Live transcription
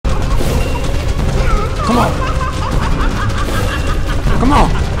Come on. Come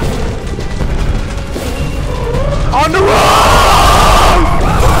on. On the road!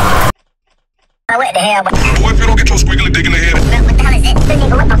 What the hell? Boy, if you don't get your squiggly dick in the head. What the hell is it?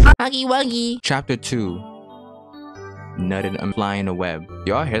 What the fuck? Huggy Wuggy. Chapter 2. Nutted and flying the web.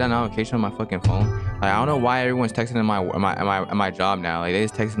 Y'all hear that notification on my fucking phone? Like, I don't know why everyone's texting in my job now. Like, they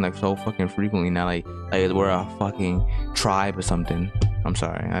just texting like so fucking frequently now. Like we're a fucking tribe or something. I'm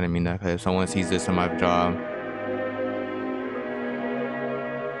sorry, I didn't mean that. Cause if someone sees this on my job.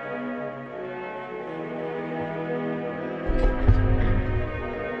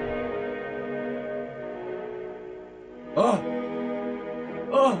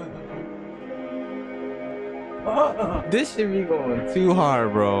 This should be going too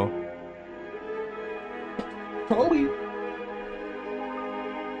hard, bro. Chloe.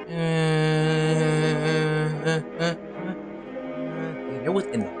 It was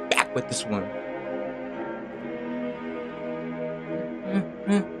in the back with this one.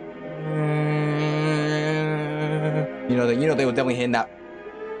 You know they were definitely hitting that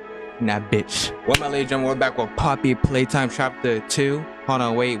bitch. What my ladies and gentlemen, we're back with Poppy Playtime Chapter 2. Hold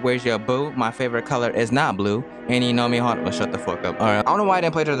on, wait, where's your boo? My favorite color is not blue. And you know me, hold on, shut the fuck up. Alright. I don't know why I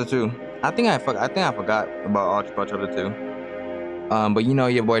didn't play Chapter 2. I think I forgot about Chapter 2. But you know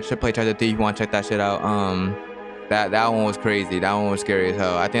your boy should play Chapter 3 if you want to check that shit out. That one was crazy. That one was scary as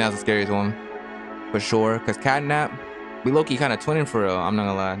hell. I think that's the scariest one. For sure. Cause Catnap, we low-key kinda twinning for real. I'm not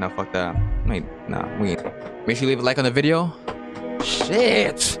gonna lie. No, fuck that. Wait, nah, we ain't. Make sure you leave a like on the video.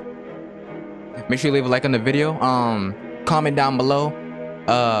 Shit. Make sure you leave a like on the video. Comment down below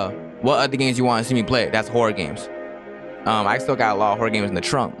what other games you want to see me play. That's horror games. I still got a lot of horror games in the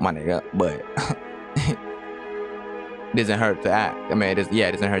trunk, my nigga, but it doesn't hurt to act. I mean, it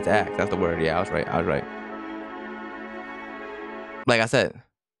doesn't hurt to act. That's the word. Yeah, I was right. Like I said,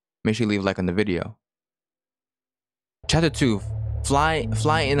 make sure you leave a like on the video. Chapter 2, fly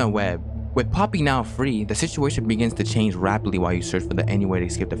in a web. With Poppy now free, the situation begins to change rapidly while you search for the any way to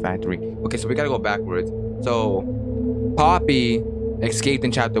escape the factory. Okay, so we gotta go backwards. So Poppy escaped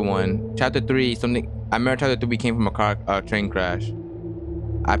in Chapter 1. Chapter 3, I remember Chapter 3 we came from a train crash.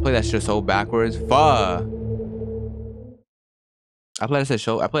 I played that shit so backwards. Fuck. I play that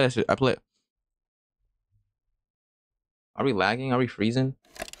shit. Are we lagging? Are we freezing?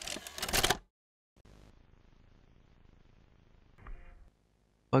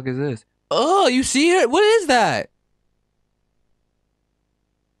 Fuck is this? Oh, you see it? What is that?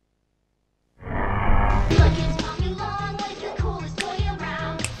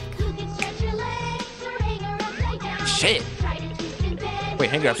 Shit. Wait,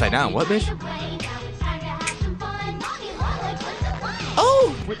 hang it upside down. What, bitch?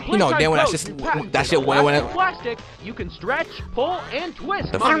 Oh! You know, damn when that shit went plastic, you can stretch, pull, and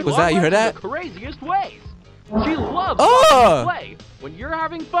twist. The fuck was that? You heard that? The craziest ways. She loves to play. When you're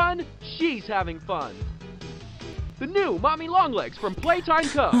having fun, she's having fun. The new Mommy Longlegs from Playtime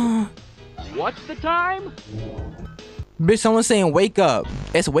Co. What's the time? Bitch, someone's saying wake up.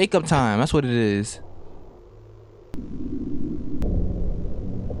 It's wake up time. That's what it is.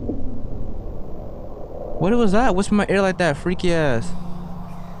 What was that? What's my ear like that? Freaky ass.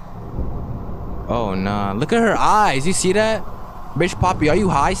 Oh nah. Look at her eyes. You see that? Bitch Poppy, are you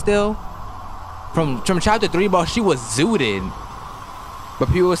high still? From Chapter 3, bro, she was zooted. But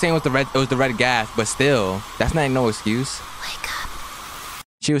people were saying it was the red gas, but still, that's not no excuse. Wake up.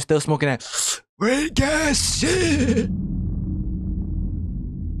 She was still smoking that red gas shit.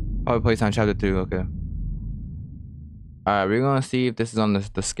 Oh, we Playtime Chapter 2, okay. Alright, we're gonna see if this is on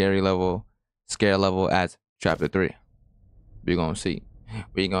the scare level as Chapter 3. We're gonna see.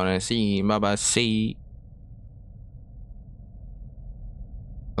 Baba see.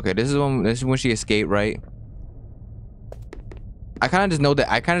 Okay, this is when she escaped, right? I kind of just know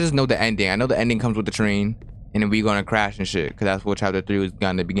the ending. I know the ending comes with the train, and then we gonna crash and shit, cause that's what Chapter 3 was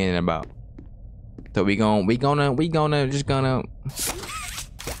gonna beginning about. So we gonna.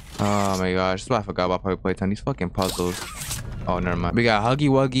 Oh my gosh, that's why I forgot about Playtime. These fucking puzzles. Oh, never mind. We got Huggy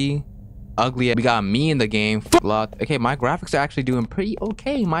Wuggy, Ugly. We got me in the game. Okay, my graphics are actually doing pretty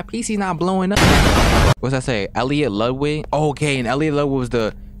okay. My PC's not blowing up. What's that say? Elliot Ludwig. Okay, and Elliot Ludwig was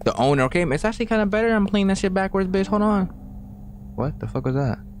the owner. Okay, it's actually kind of better. I'm playing that shit backwards, bitch. Hold on. What the fuck was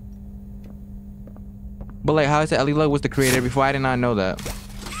that? But like, how I said Elliot Ludwig was the creator before, I did not know that.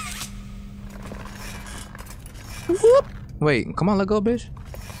 Whoop. Wait, come on, let go, bitch.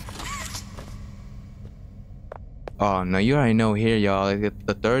 Oh no, you already know here, y'all. Like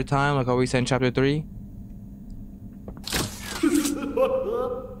the third time, like how we said in Chapter 3.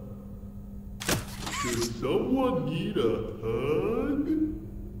 Does someone need a hug?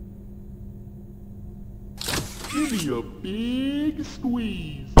 Give me a big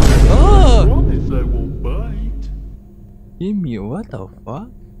squeeze. Oh! Promise I won't bite. Give me what the fuck?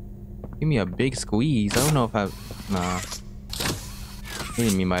 Give me a big squeeze. I don't know if I. Nah. What do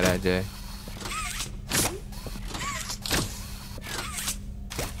you mean by that, Jay?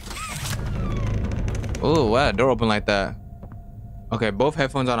 Oh, why the door open like that? Okay, both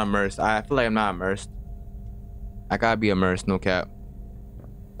headphones on immersed. I feel like I'm not immersed. I gotta be immersed, no cap.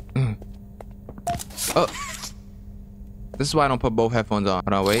 Oh. This is why I don't put both headphones on.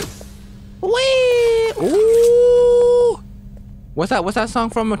 Hold on, wait. Wait! Ooh! What's that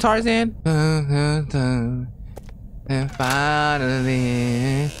song from Tarzan? And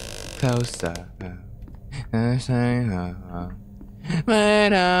finally closer.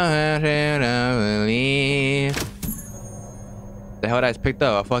 When I believe. The hell that's picked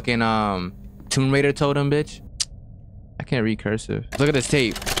up? A fucking Tomb Raider totem, bitch. I can't read cursive. Look at this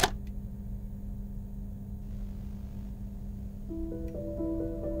tape.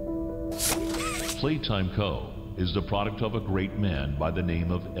 Playtime Co. is the product of a great man by the name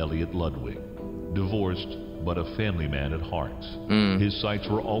of Elliot Ludwig. Divorced, but a family man at heart. His sights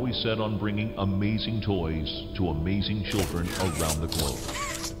were always set on bringing amazing toys to amazing children around the globe.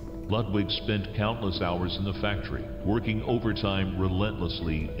 Ludwig spent countless hours in the factory, working overtime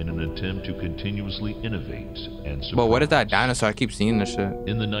relentlessly in an attempt to continuously innovate and surprise. But what is that dinosaur? I keep seeing this shit.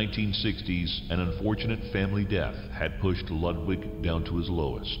 In the 1960s, an unfortunate family death had pushed Ludwig down to his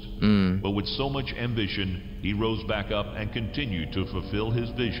lowest. But with so much ambition, he rose back up and continued to fulfill his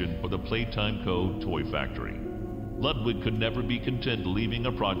vision for the Playtime Co. toy factory. Ludwig could never be content leaving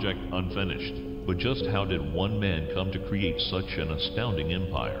a project unfinished. But just how did one man come to create such an astounding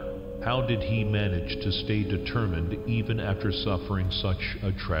empire? How did he manage to stay determined even after suffering such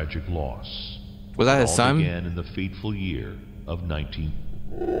a tragic loss? Was that his It all son? began in the fateful year of 19...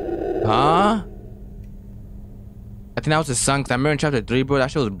 Huh? I think that was his son, cause I remember in chapter 3, bro,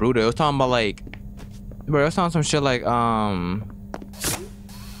 that shit was brutal. It was talking about like, bro, it was talking some shit like, it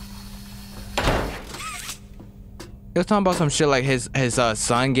was talking about some shit like his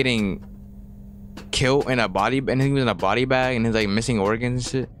son getting killed in a body, and he was in a body bag, and he's like missing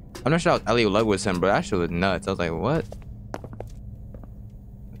organs and shit. I'm not sure how Elliot Lug was him, bro. That shit was nuts. I was like, what?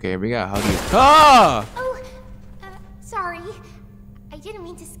 Okay, we got Huggy. Ah! Oh, sorry. I didn't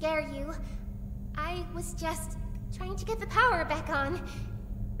mean to scare you. I was just trying to get the power back on.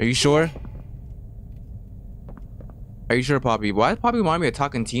 Are you sure? Are you sure, Poppy? Why does Poppy remind me of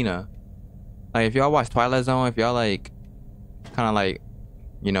Talking Tina? Like, if y'all watch Twilight Zone, if y'all like, kind of like,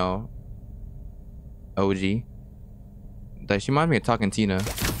 you know, OG. Like, she reminds me of Talking Tina.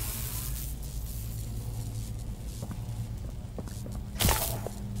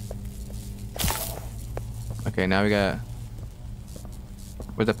 Okay, now we got...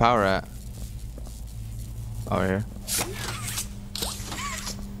 Where's the power at? Over here.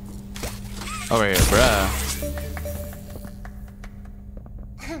 Over here, bruh.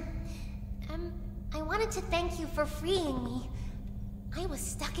 I wanted to thank you for freeing me. I was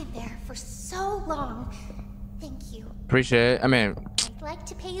stuck in there for so long. Thank you. Appreciate it. I mean... I'd like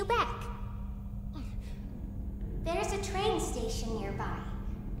to pay you back. There's a train station nearby.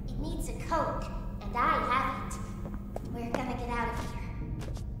 It needs a code, and I have it. We're gonna get out of here.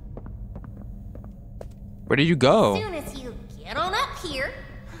 Where did you go? As soon as you get on up here.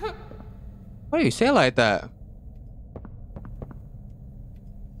 Why do you say it like that?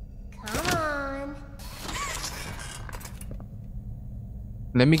 Come on.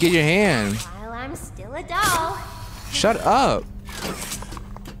 Let me get your hand. While I'm still a doll. Shut up.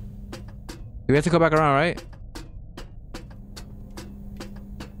 We have to go back around, right?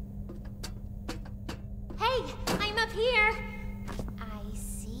 Hey, I'm up here. I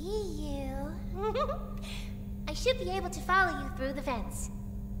see you. I should be able to follow you through the fence.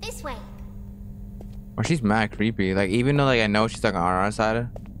 This way. Oh, she's mad creepy. Like, even though like I know she's like on our side,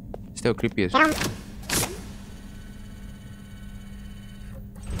 still creepy as shit.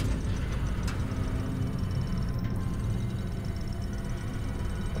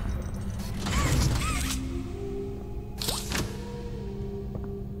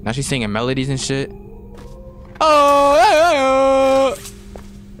 Now she's singing melodies and shit. Oh,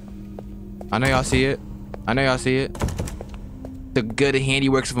 I know y'all see it. I know y'all see it. The good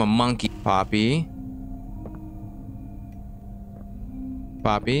handiworks of a monkey. Poppy.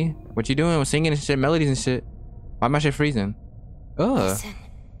 Poppy, what you doing? We're singing and shit, melodies and shit. Why am I shit freezing? Ugh. Listen,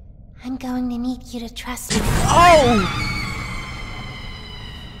 I'm going to need you to trust me. Oh!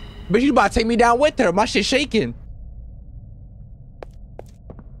 But you about to take me down with her. My shit shaking.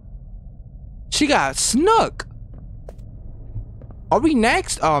 She got snook. Are we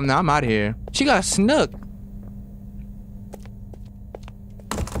next? Oh, no, I'm out of here. She got snook.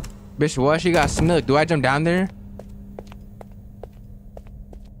 Bitch, what? She got snook. Do I jump down there?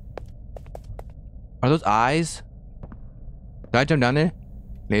 Are those eyes? Do I jump down there?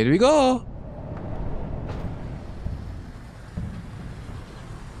 There we go.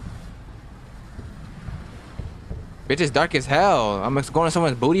 Bitch, it's dark as hell. I'm going to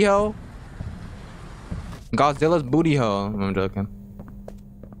someone's booty hole. Godzilla's booty hole. I'm joking.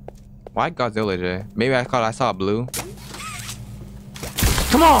 Why Godzilla, Jay? Maybe I saw blue.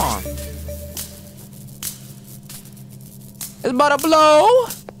 Come on! It's about to blow!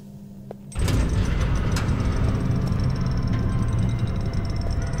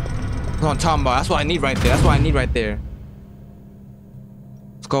 That's what I'm talking about. That's what I need right there. That's what I need right there.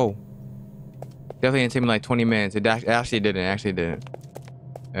 Let's go. Definitely didn't take me like 20 minutes. It actually didn't. Actually didn't.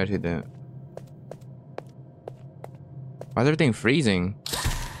 Why is everything freezing?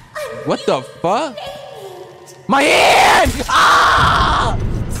 What the fuck? My hand! Ah!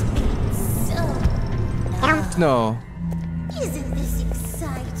 No. Isn't this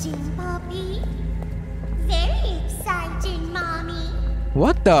exciting, Poppy? Very exciting, Mommy.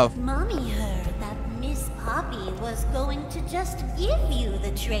 What the f— Mommy heard that Miss Poppy was going to just give you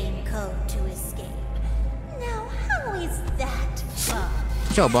the train code to escape. Now, how is that fun?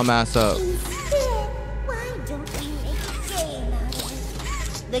 Shut your bum ass up. Instead, why don't we make a game out of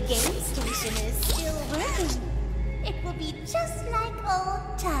it? The game station is still working. It will be just like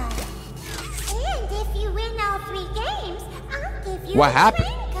old times. And if you win all 3 games, I'll give you What a happened?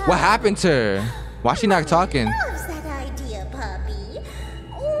 train code. What happened to her? Why she not talking? Loves that idea, Puppy.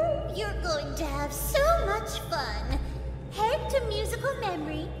 Oh, you're going to have so much fun. Head to musical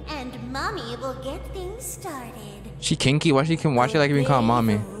memory, and Mommy will get things started. She kinky? Why she like being called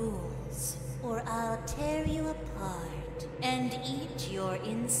mommy? Obey the rules, or I'll tear you apart and eat your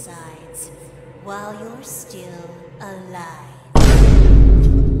insides while you're still alive.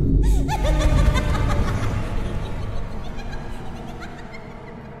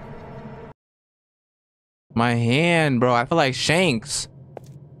 My hand, bro. I feel like Shanks.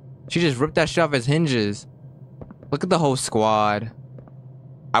 She just ripped that shit off his hinges. Look at the whole squad.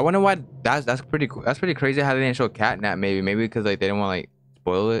 I wonder why. That's pretty cool. That's pretty crazy how they didn't show Catnap. Maybe because like they didn't want to like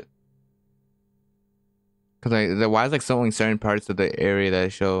spoil it. Cause like why is like showing certain parts of the area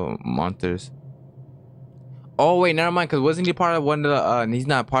that show monsters? Oh wait, never mind. Cause wasn't he part of one of the? He's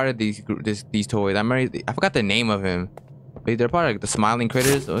not part of these toys. I forgot the name of him. Wait, they're part of like, the Smiling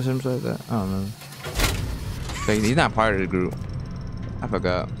Critters or something like that. I don't know. Like, he's not part of the group. I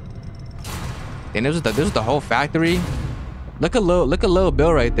forgot. And this was the whole factory. Look at little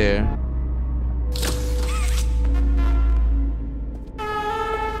Bill right there.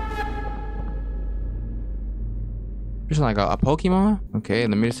 Just like a Pokemon. Okay,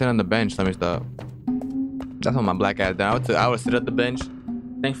 let me sit on the bench. Let me stop. That's what my black ass done. I would sit at the bench,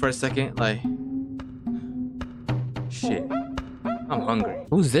 think for a second, like, shit. I'm hungry.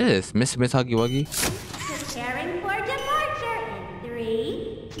 Who's this? Miss Huggy Wuggy? Preparing for departure in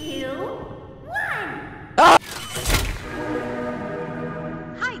 3, 2, 1.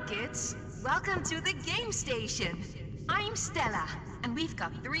 Hi kids, welcome to the game station. I'm Stella, and we've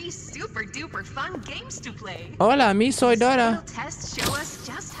got 3 super duper fun games to play. Hola, mi soy Dora. Little tests show us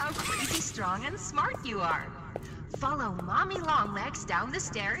just how crazy strong and smart you are. Follow Mommy Longlegs down the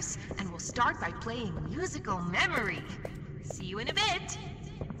stairs, and we'll start by playing musical memory. See you in a bit.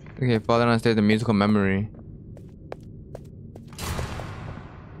 Okay, fall downstairs the musical memory.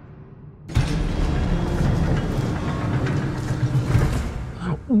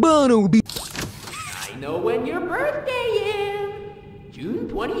 I know when your birthday is. June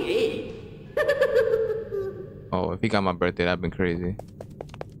 28th. Oh, if he got my birthday, that'd been crazy.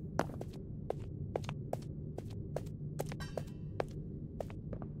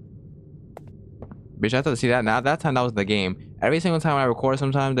 Bitch, I thought, see that now that time that was the game. Every single time I record,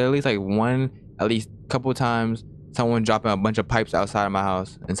 sometimes there at least like at least couple times, someone dropping a bunch of pipes outside of my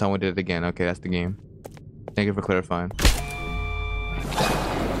house, and someone did it again. Okay, that's the game. Thank you for clarifying.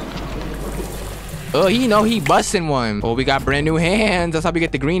 Oh, he busting one. Oh, we got brand new hands. That's how we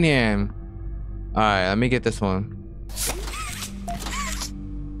get the green hand. All right, let me get this one.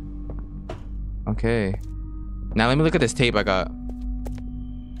 Okay. Now let me look at this tape I got.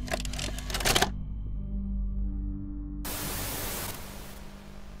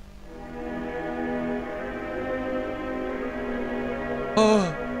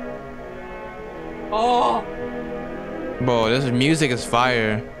 Oh. Bro, this music is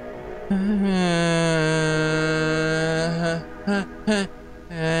fire.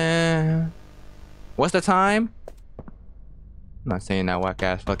 What's the time? I'm not saying that whack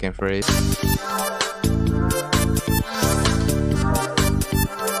ass fucking phrase.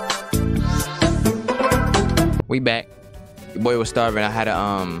 We back. Your boy was starving. I had to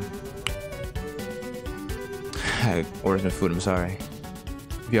order some food. I'm sorry.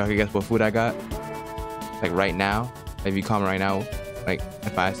 If y'all can guess what food I got, like right now, if you comment right now, like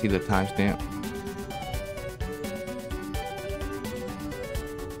if I see the timestamp.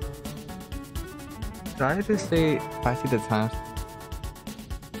 Should I just say if I see the times?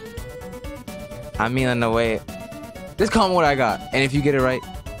 I mean, in a way, just comment what I got, and if you get it right,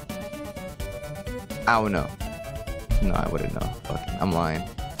 I would know. No, I wouldn't know. Fucking, I'm lying.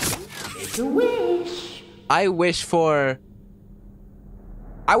 Make a wish. I wish for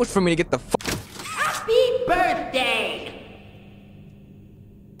me to get the Happy birthday!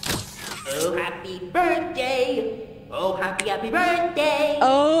 Oh, happy birthday! Oh, happy birthday!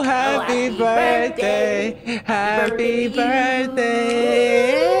 Oh, happy birthday! Happy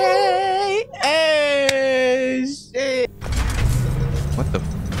birthday! Hey, shit! What the?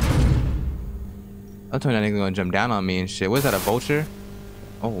 I told that nigga gonna jump down on me and shit. What is that, a vulture?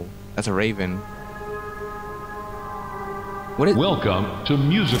 Oh, that's a raven. What is? Welcome to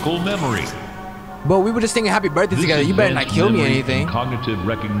Musical Memory. But we were just singing happy birthday This together. You better not advanced kill me or memory anything. and cognitive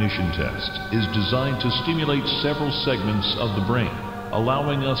recognition test is designed to stimulate several segments of the brain,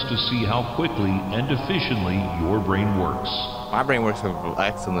 allowing us to see how quickly and efficiently your brain works. My brain works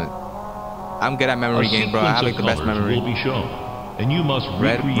excellent. I'm good at memory games, bro. I have like the best memory. Will be shown, and you must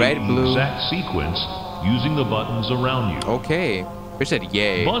recreate red, the blue. exact sequence using the buttons around you. Okay. Bitch said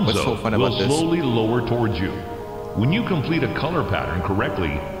yay. Bunzo What's so fun will about this? slowly lower towards you. When you complete a color pattern correctly,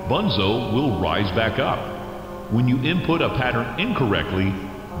 Bunzo will rise back up. When you input a pattern incorrectly,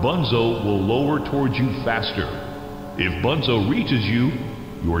 Bunzo will lower towards you faster. If Bunzo reaches you,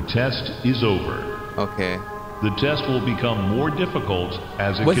 your test is over. Okay. The test will become more difficult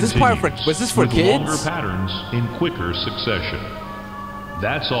as it Was continues. this part for- was this for with kids? longer patterns in quicker succession.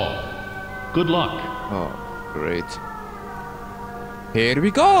 That's all. Good luck. Oh, great. Here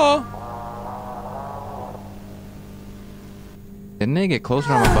we go. Didn't they get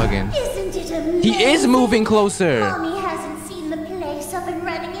closer? Am I bugging? Isn't it amazing? He is moving closer. Mommy hasn't seen the place up and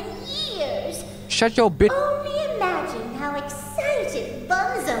running in years. Shut your bitch. Only imagine how excited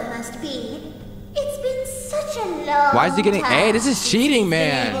Bunzo must be. It's been such a long Why is he getting? time Hey, this is since cheating, he's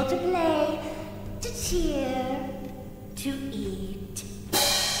man. been able to play, to cheer, to eat.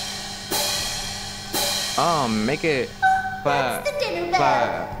 Make it. That's the dinner bell.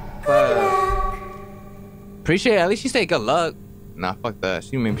 five. Good luck. Appreciate it. At least she said good luck. Nah, fuck that.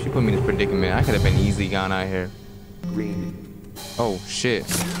 She put me in this predicament. I could have been easily gone out here. Green, Oh shit.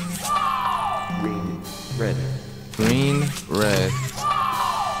 green, red, Green, red.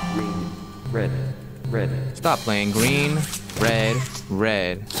 green, red, red. Stop playing. Green, red,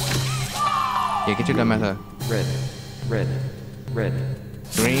 red. Yeah, get your dumb ass up. Red, red, red,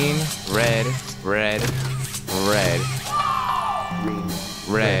 Green, red, red, red, green,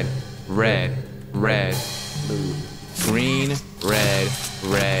 red, red, red. blue, Green, red,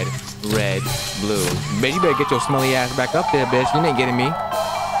 red, red, blue. Bitch, you better get your smelly ass back up there, bitch. You ain't getting me.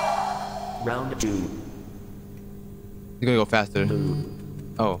 round 2, You're gonna go faster. blue,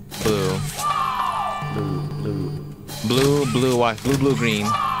 Oh, blue. blue, blue, Blue, blue, watch. Blue, blue, green.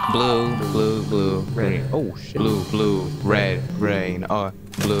 Blue, blue, blue, green. Red. Oh, shit. Blue, blue, red, green. Oh,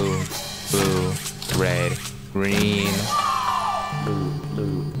 blue, blue, red, green. blue,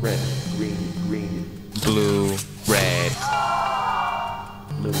 blue, red, green, green, Blue, red.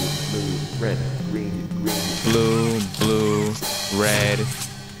 blue, blue, red, green, green, Blue, blue, red.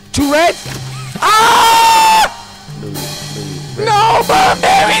 2 reds? Ah! blue, blue, red, No,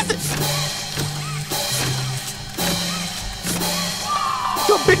 Berries!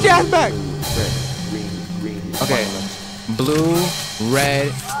 Your bitch ass back. red, green, green, Okay. violet, Blue, red.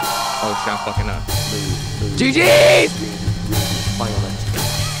 Oh shit, I'm fucking up. blue, blue, GG's! green, green, violet,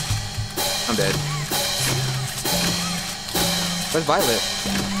 I'm dead. Where's Violet?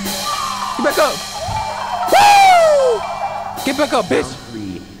 Get back up! Woo! Get back up, bitch! round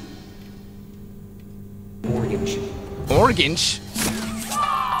 3, orange, Orange.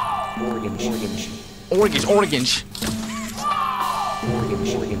 orange, orange, Orange, orange. orange,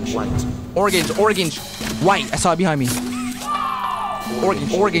 orange, white, Orange, orange. White. I saw it behind me.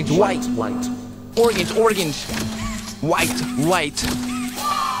 Orange, orange, white. white, Orange, orange. White, white.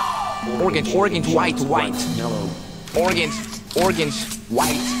 Orange, orange, white, white. yellow, Orange, orange,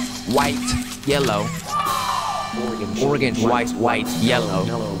 white, white, yellow. orange, Orange, white, white, yellow.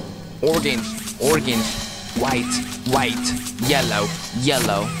 yellow, Orange, orange, white, white, yellow,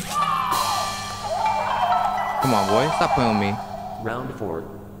 yellow. Come on, boy. Stop playing with me. round 4,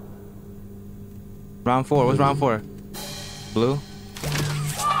 Round 4. What's round 4? Blue?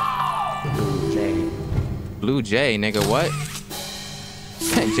 blue, J, Blue Jay, nigga, what?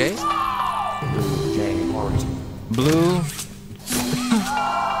 Jay? Blue Jay Heart. Blue.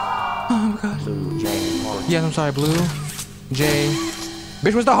 Oh my god. Blue Jay Heart. Yes, I'm sorry, Blue Jay.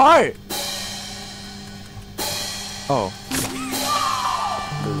 Bitch, what's the heart? Oh.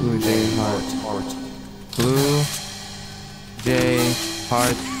 Blue Jay Heart. Heart. Blue Jay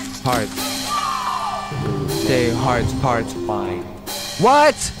Heart. Heart. Jay Heart. Heart. Bye.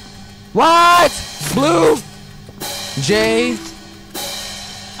 What? What? Blue Jay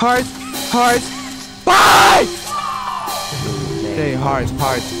Heart. Heart. Bye! Jay Heart.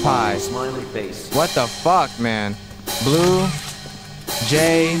 Heart. Pie. Smiley face. What the fuck, man? Blue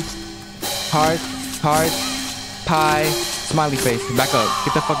Jay Heart. Heart. Pie. Smiley face. Back up.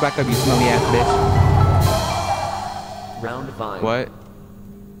 Get the fuck back up, you smelly ass bitch. Round 5. What?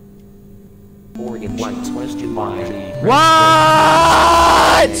 4 in white. Question why?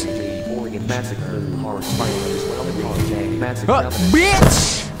 What? 4 in massacre. Heart. Spiders. Blue Jay. Massacre. Bitch!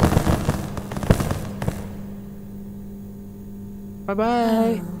 Bye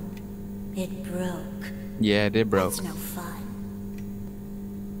bye. It broke. Yeah, it did broke. That's no fun.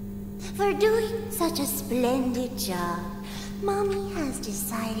 For doing such a splendid job, Mommy has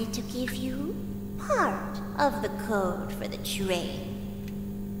decided to give you part of the code for the train.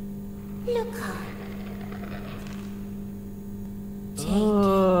 Look hard.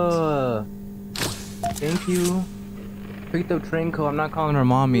 Thank you. Picked up train code. I'm not calling her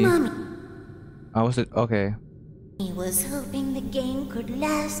mommy. Mommy I was okay. was hoping the game could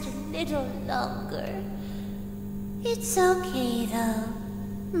last a little longer. It's okay though.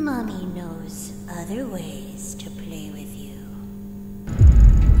 Mommy knows other ways to play with you.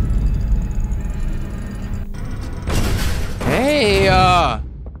 Hey,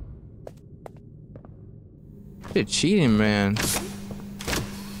 shit, cheating, man.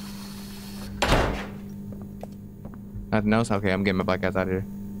 Nothing else? Okay, I'm getting my black ass out of here.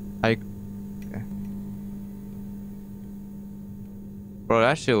 Okay. Bro,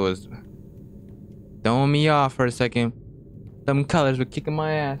 that shit was throwing me off for a second. Them colors were kicking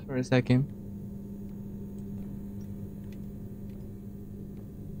my ass for a second.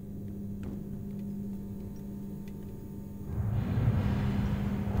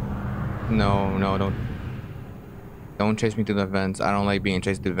 No, don't chase me through the vents. I don't like being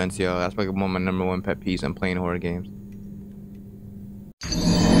chased through the vents, yo. That's like one of my #1 pet peeves in playing horror games.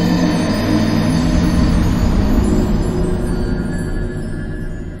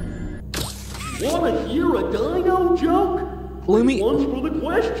 Wanna hear a dino joke? Let me- Once for the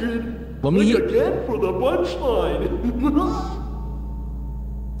question. Let me Think hear- again for the punchline.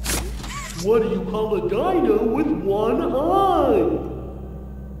 What do you call a dino with one eye?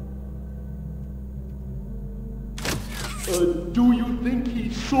 Do you think he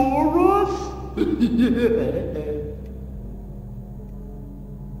saw us?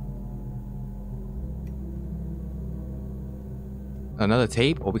 Another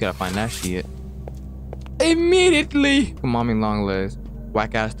tape? Oh, we gotta find that shit. Immediately! Mommy long legs.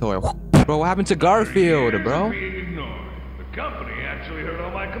 Whack ass toy. Bro, what happened to Garfield, bro? Being ignored. The company actually heard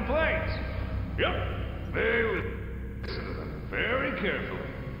all my complaints. Yep, they listened to them very carefully.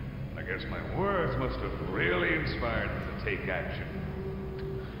 I guess my words must have really inspired them to take action.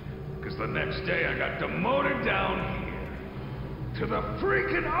 Because the next day I got demoted down here to the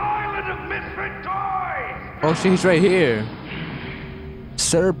freaking island of misfit toys! Oh, she's right here.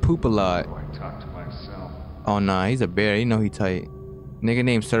 Sir Poop-a-Lot. I talk to myself. Oh, nah, he's a bear. You know he tight. Nigga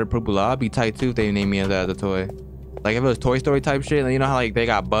named Sir Poop-a-Lot. I'd be tight too if they named me as a toy. Like if it was Toy Story type shit, like, you know how like they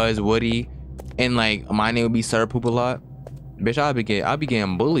got Buzz, Woody, and like my name would be Sir Poop-a-Lot. Bitch, I'd be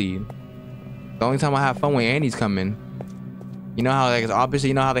getting bullied. The only time I have fun when Annie's coming. You know how like it's opposite.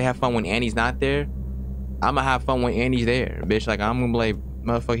 You know how they have fun when Annie's not there. I'ma have fun when Annie's there, bitch. Like I'm gonna be like,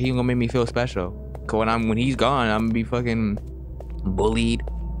 motherfucker, he gonna make me feel special. Cause when he's gone, I'm gonna be fucking bullied.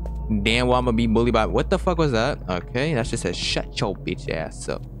 Damn, well I'm gonna be bullied by what the fuck was that? Okay, that's just says shut your bitch ass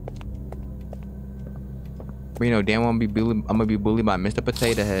up. But you know, damn, I'm gonna be bullied by Mr.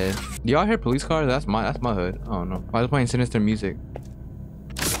 Potato Head. Do y'all hear police cars? That's my hood. I don't know. Why is playing sinister music?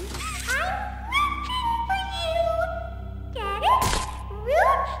 Get it?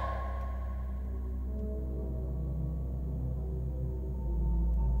 Root?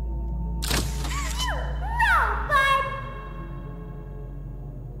 No, bud.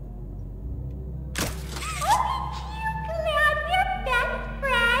 Aren't you glad we're best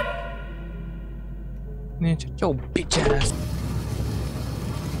friends? Man, shut your bitch ass.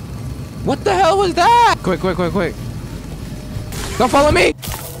 What the hell was that? Quick. Don't follow me!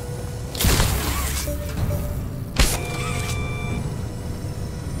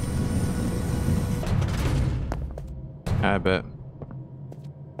 I bet.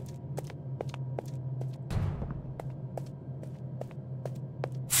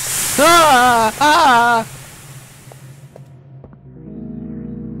 Ah! Ah!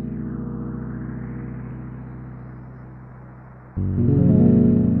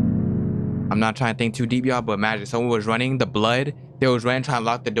 I'm not trying to think too deep, y'all, but imagine someone was running the blood. They was running trying to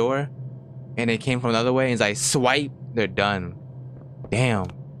lock the door, and it came from the other way. And it's like swipe, they're done. Damn.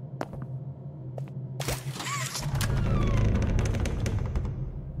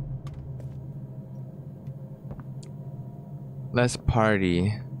 Let's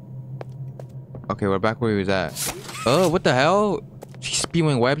party. Okay, we're back where we was at. Oh, what the hell? She's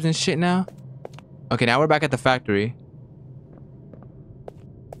spewing webs and shit now? Okay, now we're back at the factory.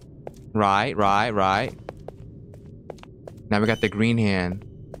 Right. Now we got the green hand.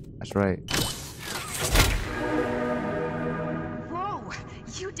 That's right. Whoa,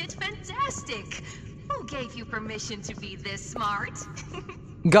 you did fantastic. Who gave you permission to be this smart?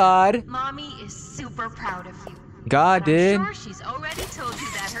 God. Mommy is super proud of you. God did. I'm sure she's already told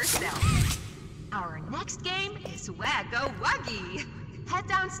you that herself. Our next game is Wacko Wuggy. Head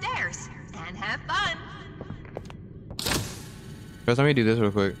downstairs and have fun. First, let me do this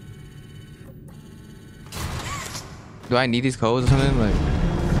real quick. Do I need these codes or something? Like,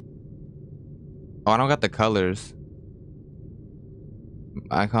 oh, I don't got the colors.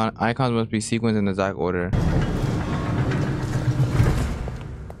 Icons must be sequenced in the exact order.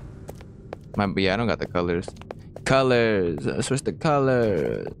 Yeah, I don't got the colors. Colors. Switch the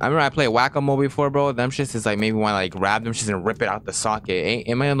colors. I remember I played Whack-A-Mole before, bro. Them shits is like maybe want to like grab them shits and rip it out the socket.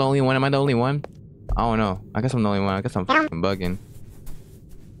 Am I the only one? Am I the only one? I don't know. I guess I'm the only one. I guess I'm fucking bugging.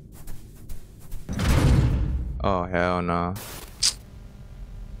 Oh, hell no.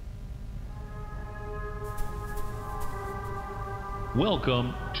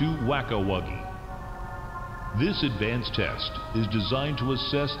 Welcome to Whack-A-Wuggy. This advanced test is designed to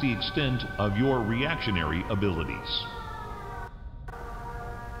assess the extent of your reactionary abilities.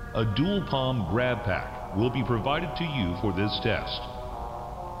 A dual palm grab pack will be provided to you for this test.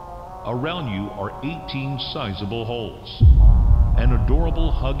 Around you are 18 sizable holes. An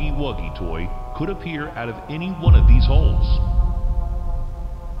adorable Huggy Wuggy toy could appear out of any one of these holes.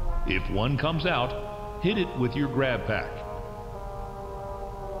 If one comes out, hit it with your grab pack.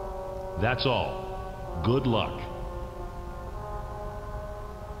 That's all. Good luck.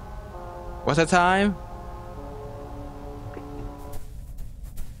 What's the time?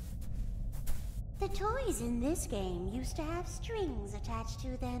 The toys in this game used to have strings attached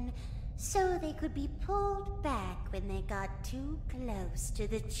to them so they could be pulled back when they got too close to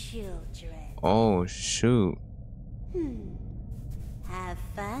the children. Oh, shoot. Have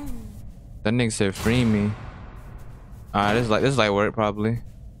fun. That nigga said free me. Alright, this is like work probably.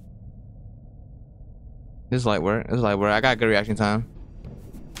 This is light work. I got good reaction time.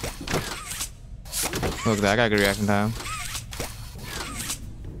 Look at that. I got good reaction time.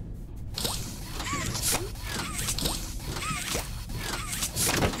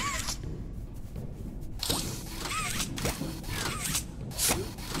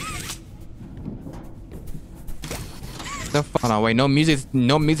 The fuck? Hold on, wait. No music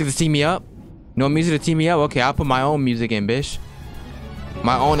to tee me up? No music to tee me up? Okay, I'll put my own music in, bitch.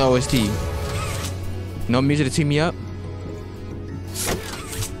 My own OST. No music to tee me up?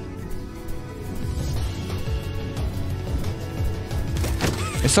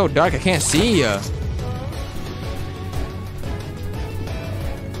 It's so dark, I can't see ya.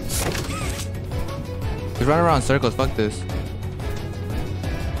 Just run around in circles, fuck this.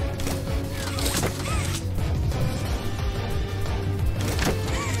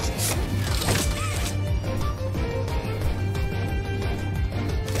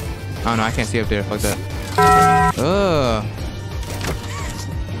 Oh no, I can't see up there, fuck that. Ugh.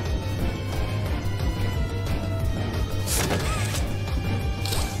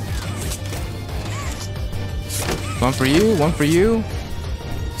 One for you, one for you,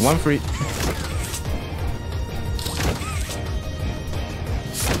 one for you.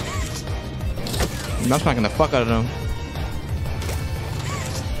 I'm smacking the fuck out of them.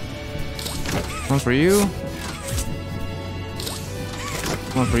 One for you.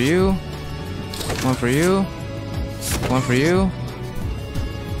 One for you. One for you. One for you.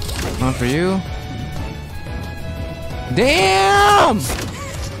 One for you. Damn!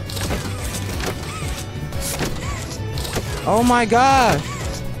 Oh my god!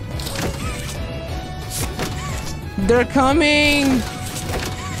 They're coming!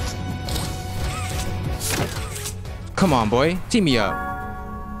 Come on, boy. Team me up.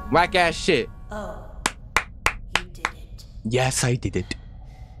 Whack ass shit. Oh, you did it. Yes, I did it.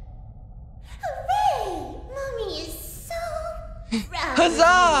 Hooray! Mommy is so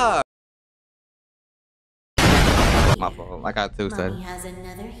Huzzah! My fault. I got too excited. Mommy has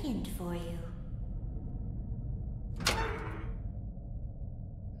another hint for you.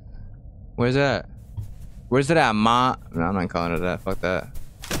 Where's that? Where's it at, Ma? No, I'm not calling it that. Fuck that.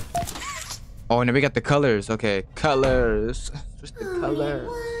 Oh, and then we got the colors. Okay, colors. Just the color.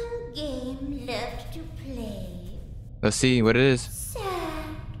 One game left to play. Let's see what it is. Sad.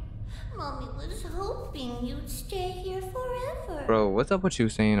 Mommy was hoping you'd stay here forever. Bro, what's up with you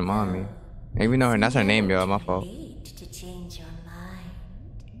saying to mommy? Maybe know her. That's her name, yo. My fault. Late to change your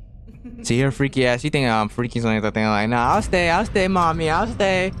mind. See her freaky ass. She think I'm freaky something like that. Like, nah, I'll stay, mommy. I'll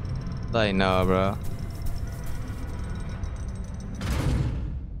stay. Like, no, bro.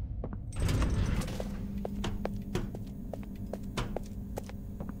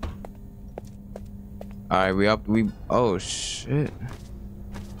 Alright, we up. Oh, shit.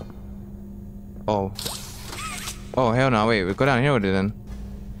 Oh. Oh, hell no. Wait, we go down here with it then.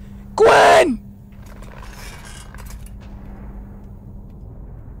 Gwen!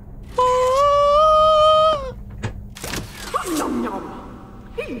 Nom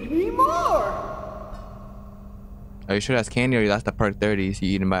nom. Feed me more. Are you sure that's candy or that's the perk 30s you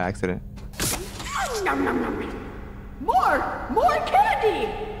eating by accident? Nom nom nom. More candy.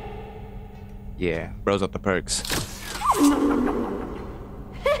 Yeah, bros up the perks. Nom nom nom nom.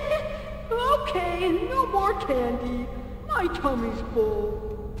 Okay, no more candy. My tummy's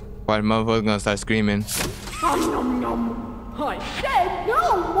full. Why the motherfucker gonna start screaming? Nom nom nom. I said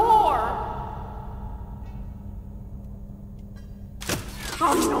no more.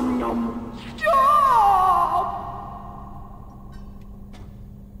 Nom nom nom. Stop.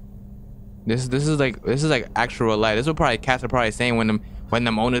 This is like actual life. This is what probably cats are probably saying when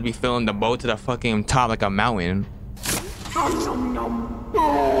them owners be filling the boat to the fucking top like a mountain. Nom nom nom.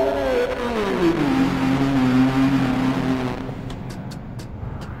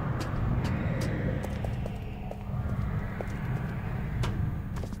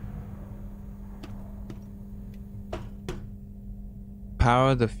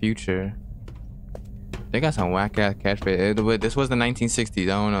 Power of the future. They got some whack ass catchphrase. This was the 1960s. I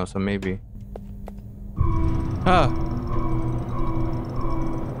don't know, so maybe. Huh.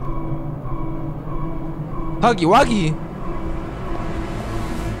 Huggy Wuggy.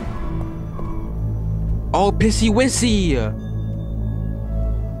 Oh, Pissy Wissy.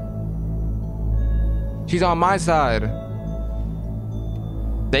 She's on my side.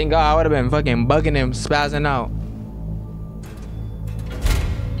 Thank God I would have been fucking bugging him, spazzing out.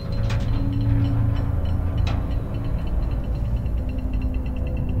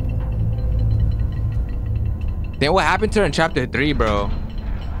 Then what happened to her in chapter 3, bro?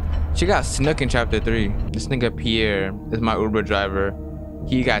 She got snook in chapter 3. This nigga Pierre is my Uber driver.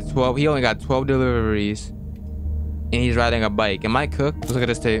 He only got 12 deliveries. And he's riding a bike. Am I cooked? Let's look at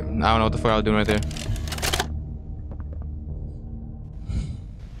this tape. I don't know what the fuck I was doing right there.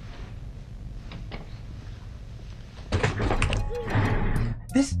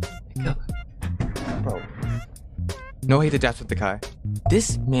 This bro. No hate to Jacksepticeye.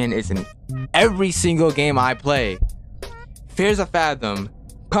 This man is in every single game I play. Fears of Fathom,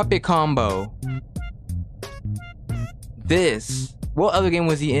 Puppet Combo. This. What other game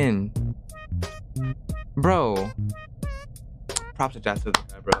was he in? Bro. Props to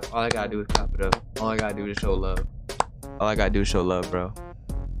Jacksepticeye, bro. All I gotta do is clap it up. All I gotta do is show love. All I gotta do is show love, bro.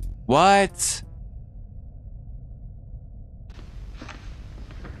 What?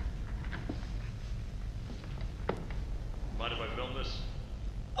 Mind if I film this?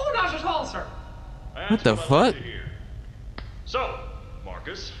 Oh, not at all, sir. What the fuck? So,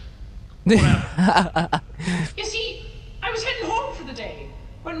 Marcus, what happened? You see, I was heading home for the day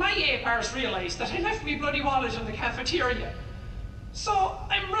when my apars realized that I left my bloody wallet in the cafeteria. So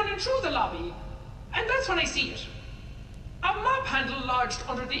I'm running through the lobby, and that's when I see it. A mop handle lodged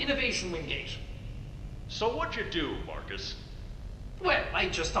under the innovation wing gate. So what'd you do, Marcus? Well, I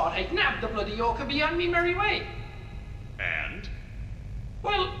just thought I'd nab the bloody yoke and be on me merry way. And?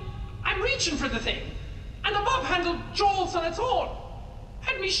 Well, I'm reaching for the thing, and the mop handle jolts on its own.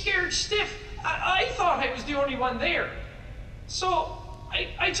 Had me scared stiff. I thought I was the only one there. So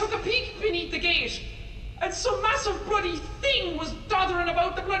I took a peek beneath the gate, and some massive bloody thing was doddering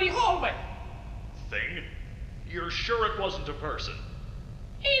about the bloody hallway. Thing? You're sure it wasn't a person?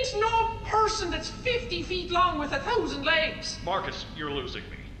 Ain't no person that's 50 feet long with 1,000 legs. Marcus, you're losing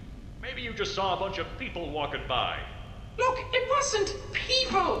me. Maybe you just saw a bunch of people walking by. Look, it wasn't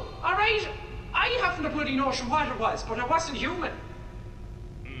people, alright? I haven't a bloody notion what it was, but it wasn't human.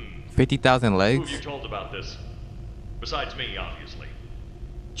 50,000 Who legs? have you told about this? Besides me, obviously.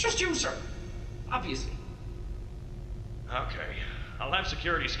 Just you, sir. Obviously. Okay. I'll have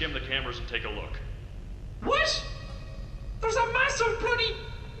security skim the cameras and take a look. What? There's a massive bloody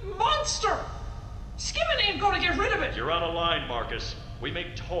monster! Skimming ain't gonna get rid of it! You're on a line, Marcus. We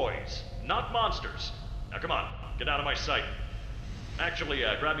make toys, not monsters. Now come on, get out of my sight. Actually,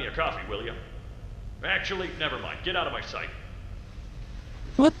 grab me a coffee, will you? Actually, never mind. Get out of my sight.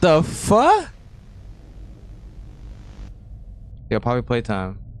 What the fuck? Yo, probably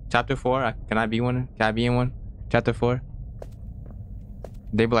playtime. Chapter 4. Can I be one? Can I be in one? Chapter 4.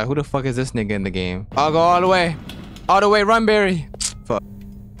 They be like, who the fuck is this nigga in the game? I'll go all the way. All the way, run, Barry. Fuck.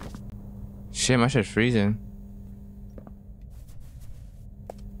 Shit, my shit's freezing.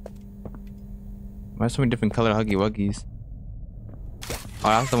 Why so many different color Huggy Wuggies? Oh,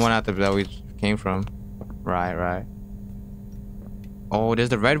 that's the one out there that we came from. Right, right. Oh, there's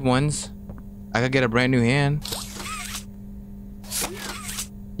the red ones. I could get a brand new hand.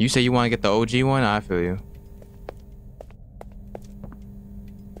 You say you want to get the OG one? I feel you.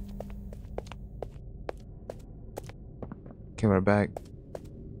 Okay, we're back.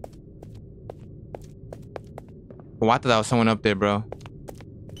 Oh, I thought that was someone up there, bro.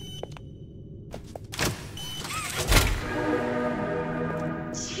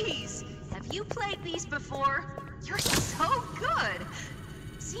 Jeez, have you played these before? You're so good.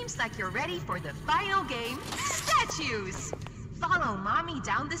 Seems like you're ready for the final game, Statues. Follow Mommy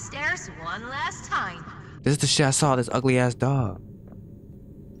down the stairs one last time. This is the shit I saw, this ugly ass dog.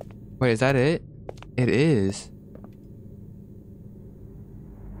 Wait, is that it? It is.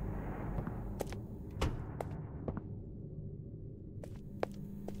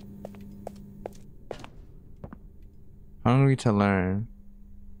 Hungry to learn.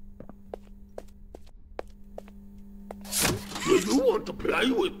 Do you want to play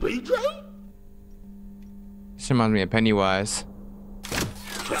with PJ? This reminds me of Pennywise.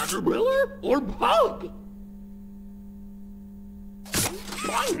 Caterpillar or bug?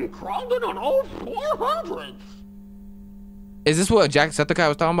 I'm crawling on all 400s. Is this what Jacksepticeye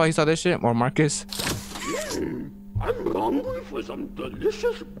was talking about? He saw this shit? Or Marcus? I'm hungry for some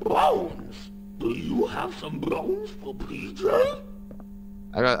delicious bones. Do you have some bones for PJ?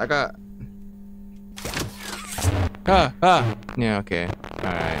 I got. Yeah, okay.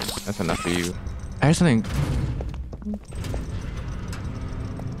 Alright. That's enough for you. I heard something.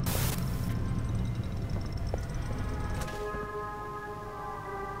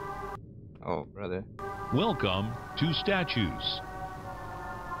 Oh, brother. Welcome to Statues.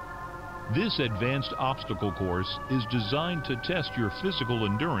 This advanced obstacle course is designed to test your physical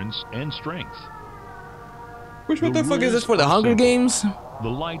endurance and strength. What the fuck is this for, the Hunger Games? The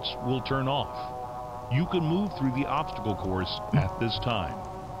lights will turn off. You can move through the obstacle course at this time.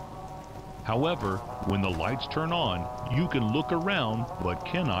 However, when the lights turn on, you can look around but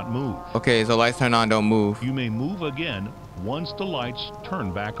cannot move. Okay, so lights turn on, don't move. You may move again once the lights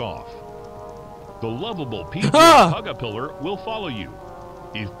turn back off. The lovable PJ Hugapillar will follow you.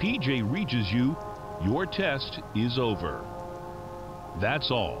 If PJ reaches you, your test is over.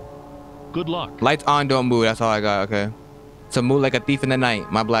 That's all. Good luck. Lights on, don't move. That's all I got, okay. So move like a thief in the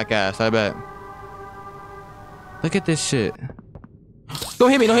night. My black ass, I bet. Look at this shit. Don't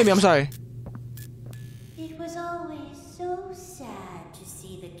hit me, don't hit me, I'm sorry. It was always so sad to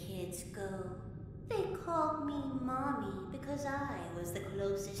see the kids go. They called me Mommy because I was the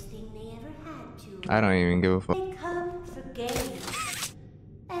closest thing they ever had to. I don't even give a fuck. They come for games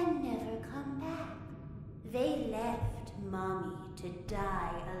and never come back. They left Mommy to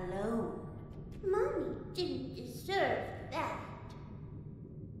die alone. Mommy didn't deserve that.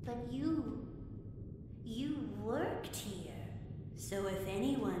 But you worked here. So if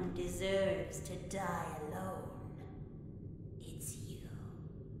anyone deserves to die alone, it's you.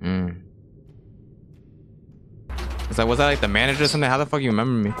 It's like, was that like the manager or something? How the fuck you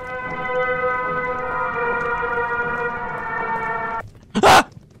remember me? Ah!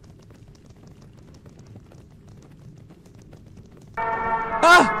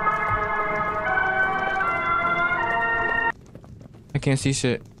 Ah! I can't see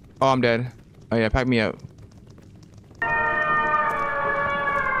shit. Oh, I'm dead. Oh yeah, pack me up.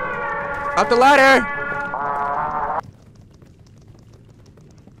 Up the ladder!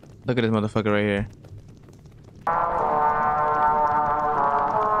 Look at this motherfucker right here.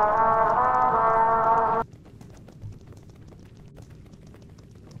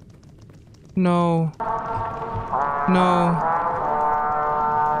 No. No.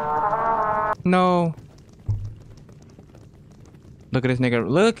 No. Look at this nigga.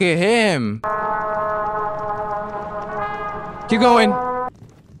 Look at him. Keep going.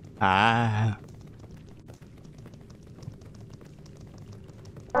 Ah.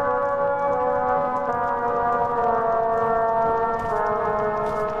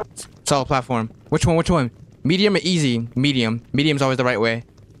 Solid platform. Which one? Which one? Medium or easy? Medium. Medium's always the right way.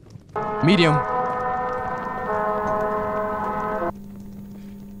 Medium.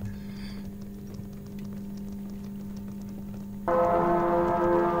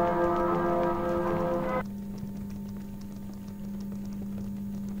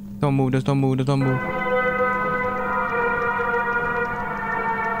 Don't move, just don't move, just don't move.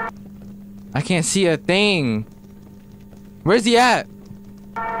 I can't see a thing. Where's he at?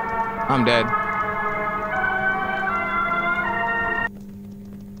 I'm dead.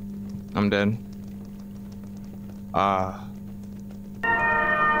 I'm dead.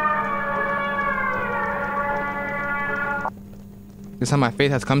 This is how my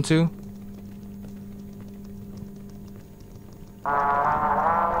faith has come to?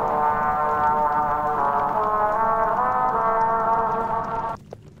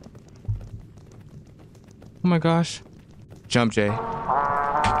 Oh my gosh. Jump, Jay.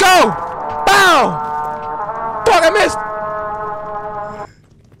 Go! Bow! Fuck, I missed!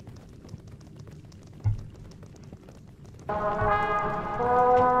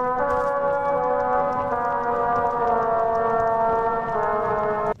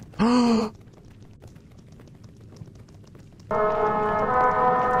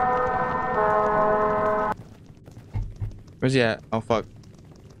 Where's he at? Oh fuck.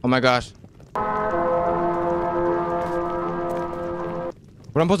 Oh my gosh.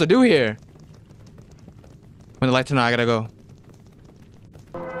 What am I supposed to do here? When the lights turn on, I gotta go.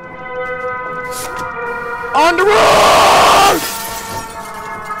 On the road!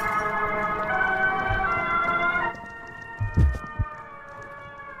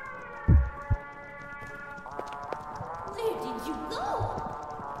 Where did you go?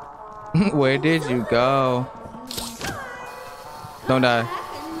 Where did you go? Don't die.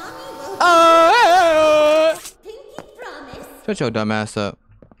 Pinky promise. Shut your dumb ass up.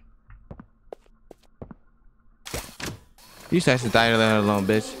 You used to actually die alone,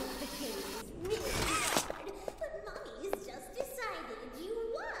 bitch.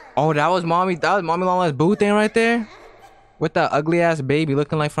 Oh, that was mommy. That was mommy long ass boo thing right there, with that ugly ass baby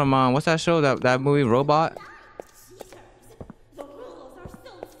looking like from what's that show? That movie Robot.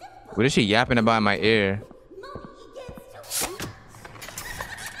 What is she yapping about in my ear?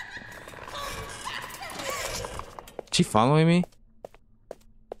 She following me?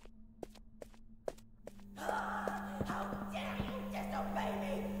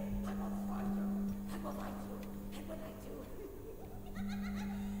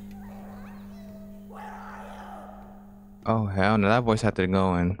 Oh hell no, that voice had to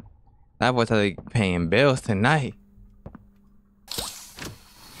go in. That voice had to be paying bills tonight.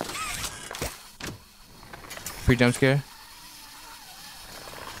 Pre-jump scare?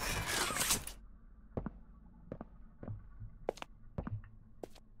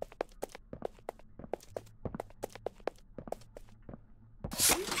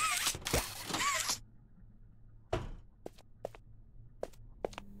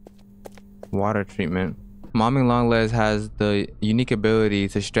 Water treatment. Mommy Longlegs has the unique ability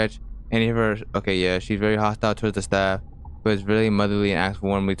to stretch any of her. Okay, yeah, she's very hostile towards the staff, but is really motherly and acts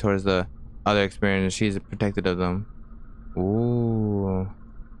warmly towards the other experiences. She's protected of them. Ooh.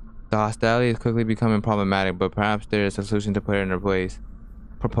 The hostility is quickly becoming problematic, but perhaps there is a solution to put her in her place.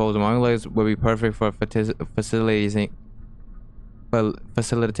 Proposal. Mommy Longlegs would be perfect for facilitating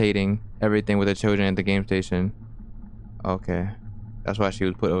everything with the children at the game station. Okay. That's why she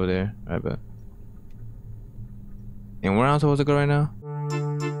was put over there. I bet. And where am I supposed to go right now?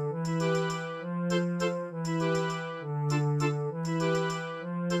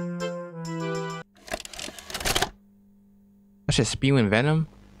 That shit spewing venom?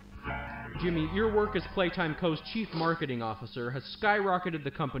 Jimmy, your work as Playtime Co.'s chief marketing officer has skyrocketed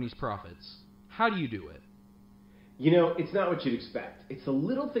the company's profits. How do you do it? You know, it's not what you'd expect. It's the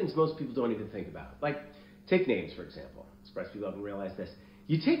little things most people don't even think about. Like, take names, for example. Surprised people haven't realized this.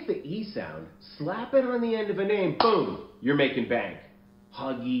 You take the E sound, slap it on the end of a name, boom, you're making bank.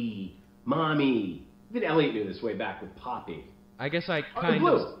 Huggy, Mommy. Even Elliot knew this way back with Poppy. I guess I kind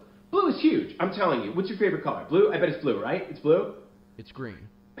blue. of... Blue is huge, I'm telling you. What's your favorite color? Blue? I bet it's blue, right? It's blue? It's green.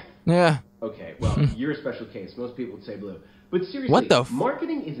 Yeah. Okay, well, you're a special case. Most people would say blue. But seriously, what the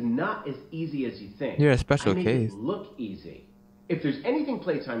marketing is not as easy as you think. You're a special I make case. It look easy. If there's anything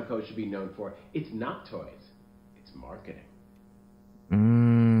Playtime Co. should be known for, it's not toys. It's marketing.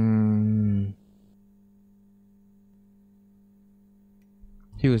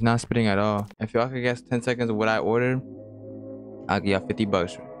 He was not spitting at all. If y'all could guess 10 seconds of what I ordered, I'll give y'all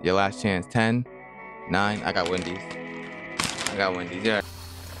 $50. Your last chance. 10, 9. I got Wendy's. I got Wendy's. Yeah.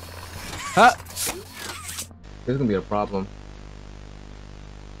 Huh? This is gonna be a problem.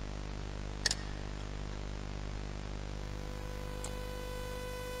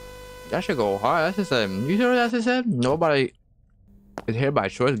 That should go hard. That's just you sure that's his head? Nobody is here by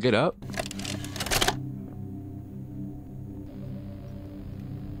choice. Get up.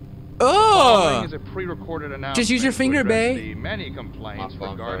 Following is a pre-recorded announcement. Just use your finger, babe. The many complaints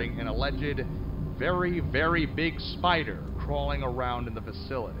regarding an alleged very big spider crawling around in the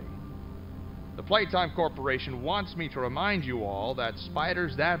facility. The Playtime Corporation wants me to remind you all that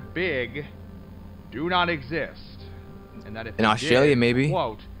spiders that big do not exist, and that if in Australia, did, maybe,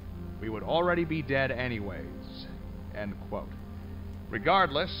 quote, we would already be dead anyways, end quote.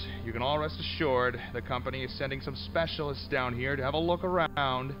 Regardless, you can all rest assured the company is sending some specialists down here to have a look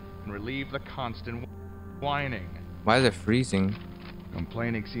around and relieve the constant whining. Why is it freezing?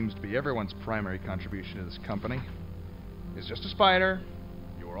 Complaining seems to be everyone's primary contribution to this company. It's just a spider.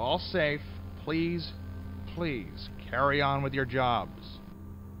 You are all safe. Please, please carry on with your jobs.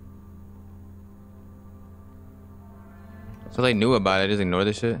 So they knew about it. Just ignore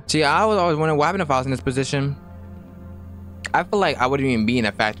this shit. See, I was always wondering what happened if I was in this position. I feel like I wouldn't even be in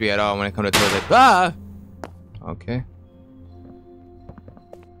a factory at all when it comes to toilet. Ah! Okay.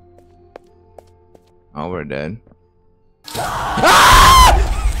 Oh, we're dead.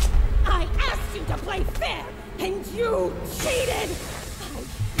 Ah! I asked you to play fair, and you cheated!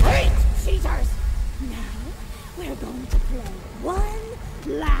 I hate cheaters! Now, we're going to play one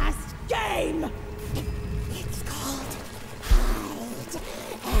last game! It's called Hide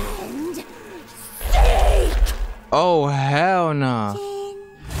and Seek! Oh, hell no.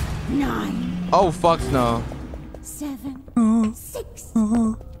 10, 9. Oh, fuck no. 7, 6.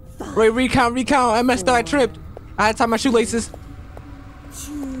 Wait, recount. MS thought I tripped. I had to tie my shoelaces.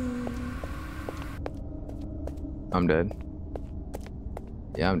 2. I'm dead.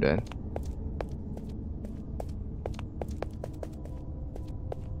 Yeah, I'm dead.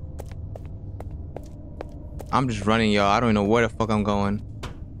 I'm just running, y'all. I don't even know where the fuck I'm going.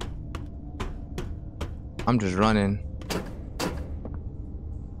 I'm just running.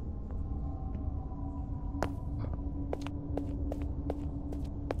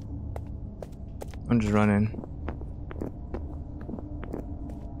 I'm just running.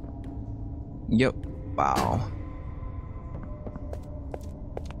 Yep. Wow.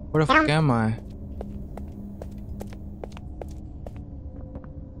 Where the fuck am I?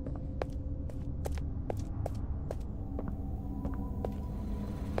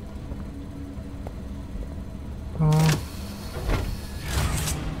 Oh.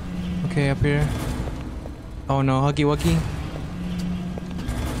 Okay, up here. Oh no, Huggy Wuggy.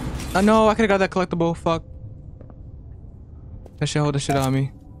 Oh no, I could've got that collectible. Fuck. That shit hold the shit on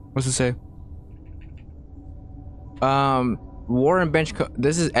me. What's it say? Warren bench.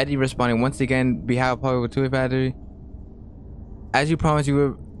 This is Eddie responding. Once again, be have a power with 2 battery. As you promised, you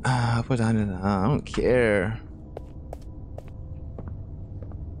were. I put I don't care.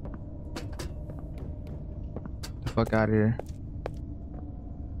 Get the fuck out of here.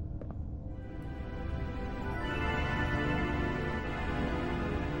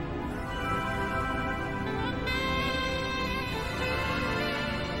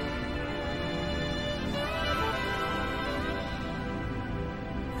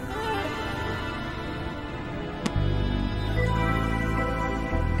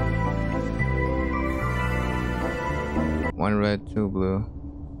 One red, 2 blue,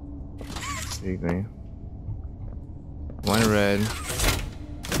 3 green. 1 red,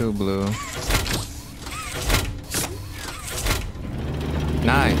 2 blue.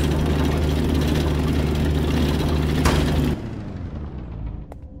 9.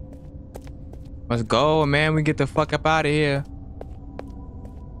 Let's go, man. We get the fuck up out of here.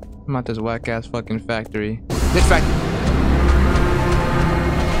 I'm at this whack ass fucking factory. This factory.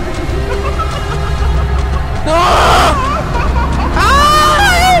 No!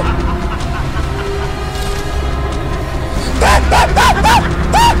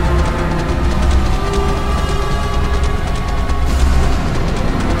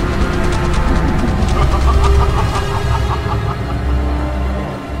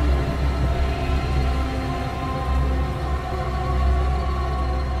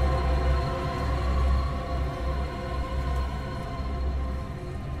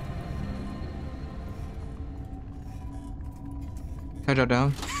 Can I drop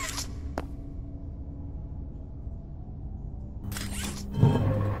down?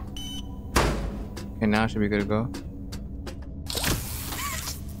 Okay, now should be good to go.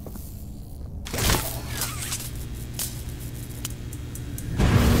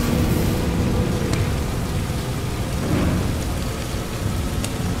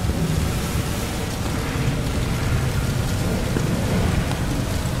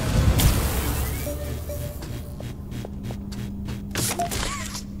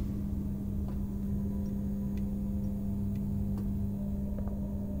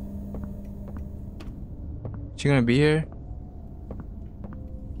 She gonna be here?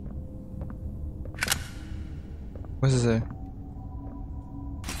 What's this say?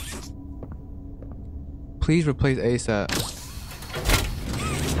 Please replace ASAP.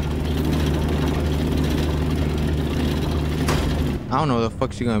 I don't know where the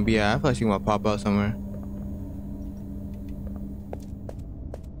fuck she gonna be at. I feel like she gonna pop out somewhere.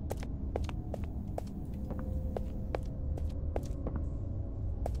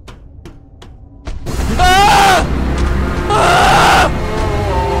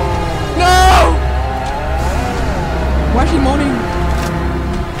 Why is she moaning?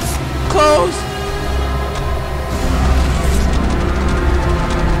 Close!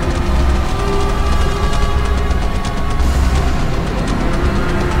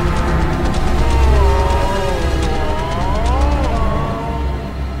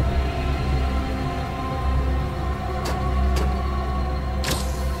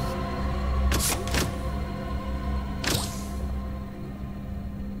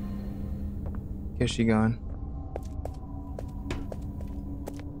 Guess she gone.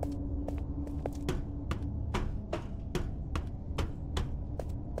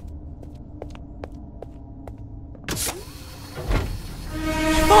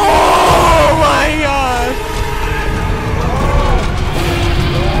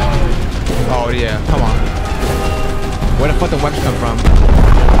 Oh yeah, come on. Where the fuck the webs come from?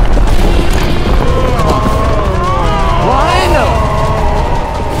 Come on. Run!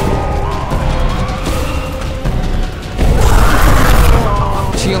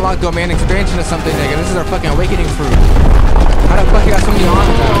 She unlocked domain expansion or something, nigga. This is our fucking awakening fruit. How the fuck you got so many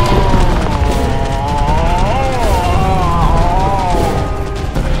arms now?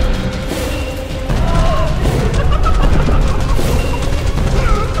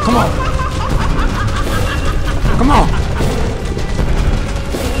 Come on. Come on.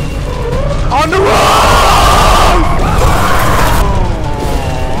 On the road!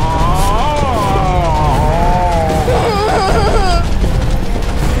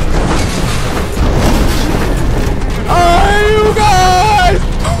 Hey, you guys!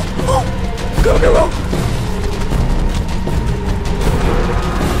 Go, go, go!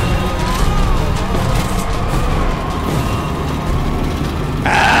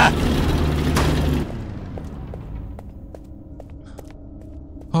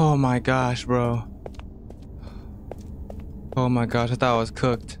 Oh my gosh, bro. Oh my gosh, I thought I was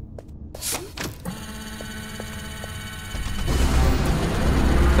cooked.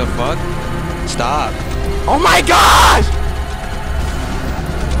 The fuck? Stop. Oh my gosh!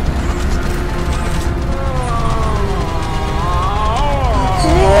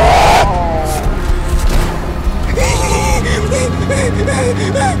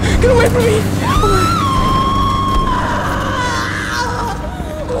 Get away from me!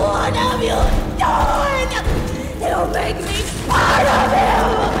 What have you done? You make me part of him!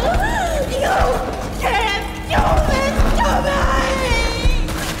 You can't do this to me!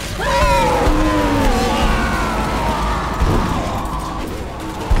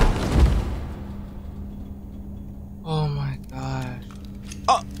 Oh my gosh.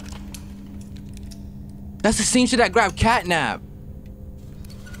 Oh! That's the same shit that grabbed Catnap.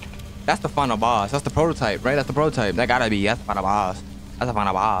 That's the final boss. That's the prototype, right? That's the prototype. That gotta be. That's the final boss. That's the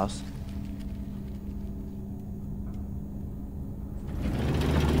final boss.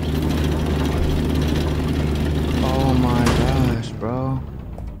 Oh my gosh, bro.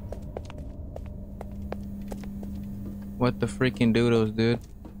 What the freaking doodles, dude?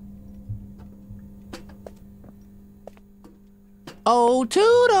 Oh,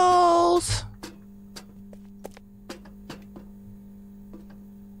 toodles!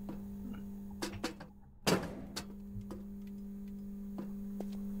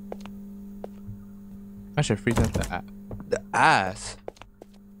 I should freeze up the ass.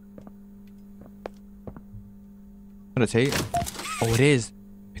 What a tape? Oh, it is.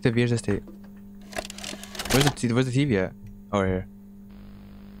 Pick the VHS tape. Where's the TV at? Oh, right here.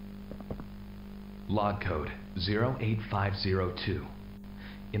 Log code 08502.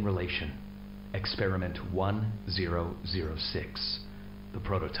 In relation, experiment 1006. The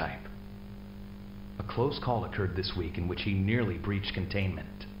prototype. A close call occurred this week in which he nearly breached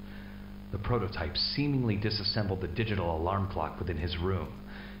containment. The prototype seemingly disassembled the digital alarm clock within his room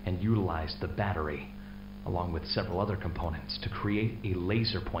and utilized the battery, along with several other components, to create a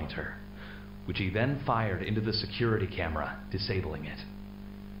laser pointer, which he then fired into the security camera, disabling it.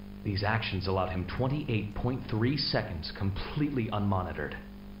 These actions allowed him 28.3 seconds completely unmonitored.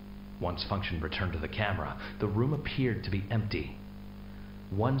 Once function returned to the camera, the room appeared to be empty.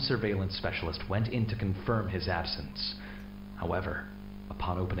 One surveillance specialist went in to confirm his absence. However,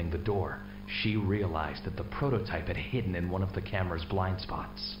 upon opening the door, she realized that the prototype had hidden in one of the camera's blind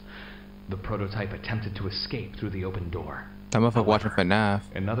spots. The prototype attempted to escape through the open door. That motherfucker watching FNAF.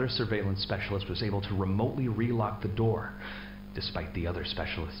 Another surveillance specialist was able to remotely relock the door, despite the other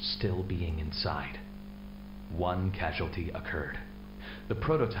specialists still being inside. One casualty occurred. The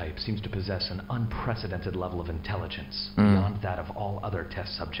prototype seems to possess an unprecedented level of intelligence, beyond that of all other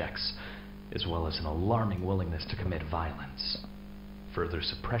test subjects, as well as an alarming willingness to commit violence. Further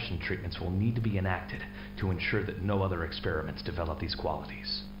suppression treatments will need to be enacted to ensure that no other experiments develop these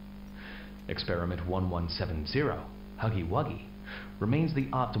qualities. Experiment 1170, Huggy Wuggy, remains the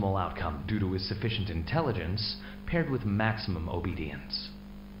optimal outcome due to his sufficient intelligence paired with maximum obedience.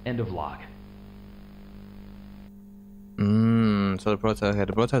 End of log. So the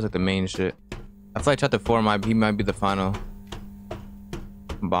prototype's like the main shit. I feel like chapter 4 might be the final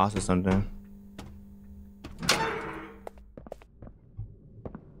boss or something.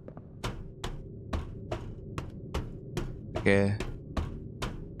 Okay.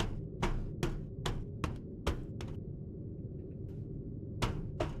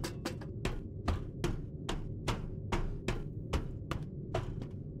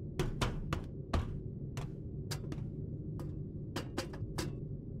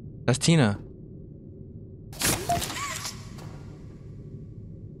 That's Tina.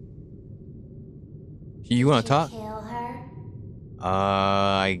 You wanna talk? Kill her?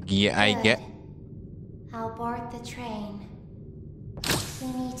 I get. I'll board the train. We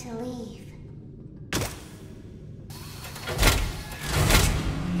need to leave.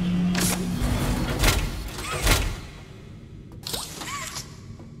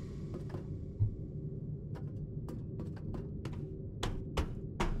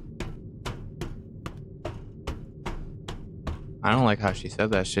 I don't like how she said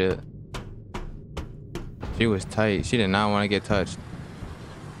that shit. She was tight. She did not want to get touched.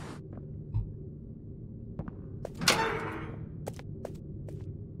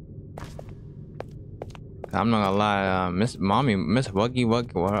 I'm not gonna lie, Miss Wuggy,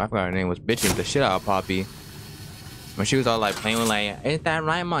 I forgot her name, was bitching the shit out of Poppy. When she was all like playing with like, ain't that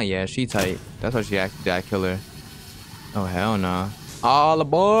right, ma? Yeah, she tight. That's why she actually did kill her. Oh hell no! All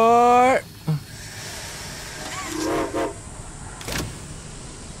aboard!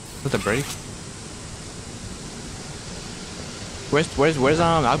 What's the break? Where's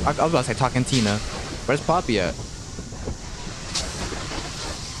I was about to say talking Tina. Where's Poppy at?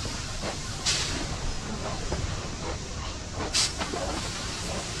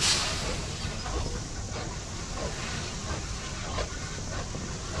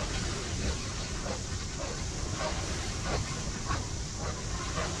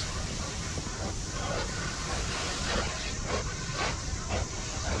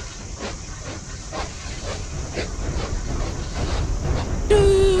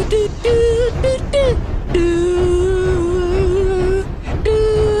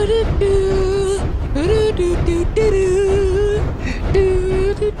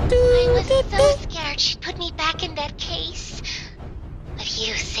 I was so scared she'd put me back in that case. But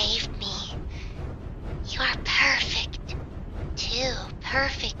you saved me. You're perfect. Too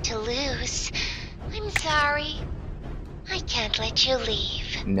perfect to lose. I'm sorry. I can't let you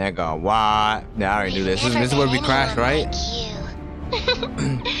leave. Nigga, why? Yeah, I already knew this. This is where we crashed, right? Like you.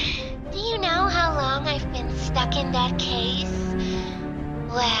 Do you know how long I've been stuck in that case?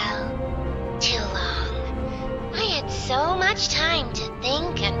 Well, too long. I had so much time to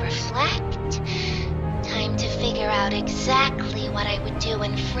think and reflect. Time to figure out exactly what I would do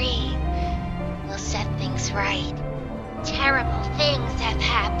when free. We'll set things right. Terrible things have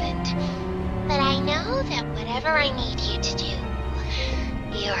happened. But I know that whatever I need you to do,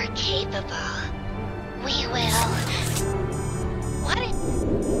 you're capable. We will. What if...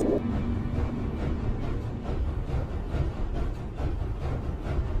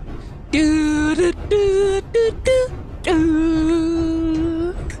 Do do do do do do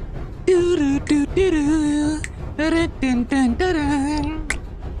do do do do dun dun dun dun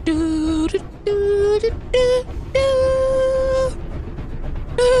do do do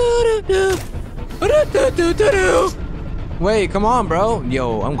do do do. Wait, come on, bro.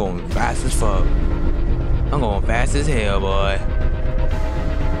 Yo, I'm going fast as fuck. I'm going fast as hell, boy.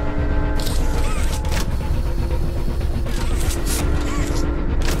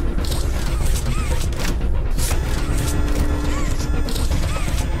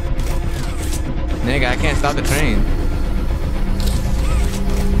 Nigga, I can't stop the train.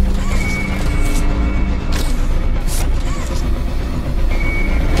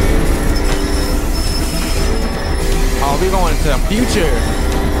 Oh, we're going to the future.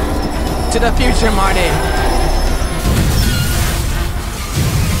 To the future, Marty.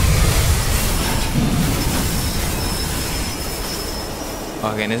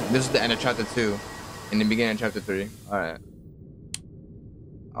 Okay, and this is the end of chapter 2. In the beginning of chapter 3. Alright.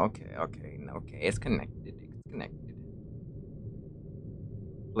 Okay. It's connected.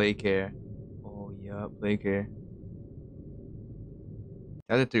 Play care. Oh, yeah, play care.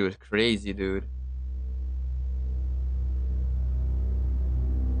 Chapter 3 was crazy, dude.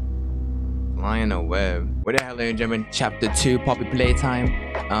 Flying a web. Where the hell are you jumping? Chapter 2, Poppy Playtime.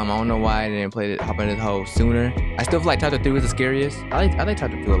 I don't know why I didn't hop in this hole sooner. I still feel like chapter 3 was the scariest. I like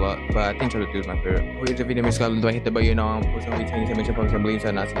chapter 2 a lot, but I think chapter 2 is my favorite. Who is the video? Make sure do I hit the button on? Post some retaining, make sure post some beliefs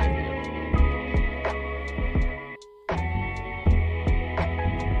and not see this video.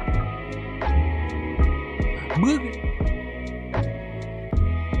 Boogie.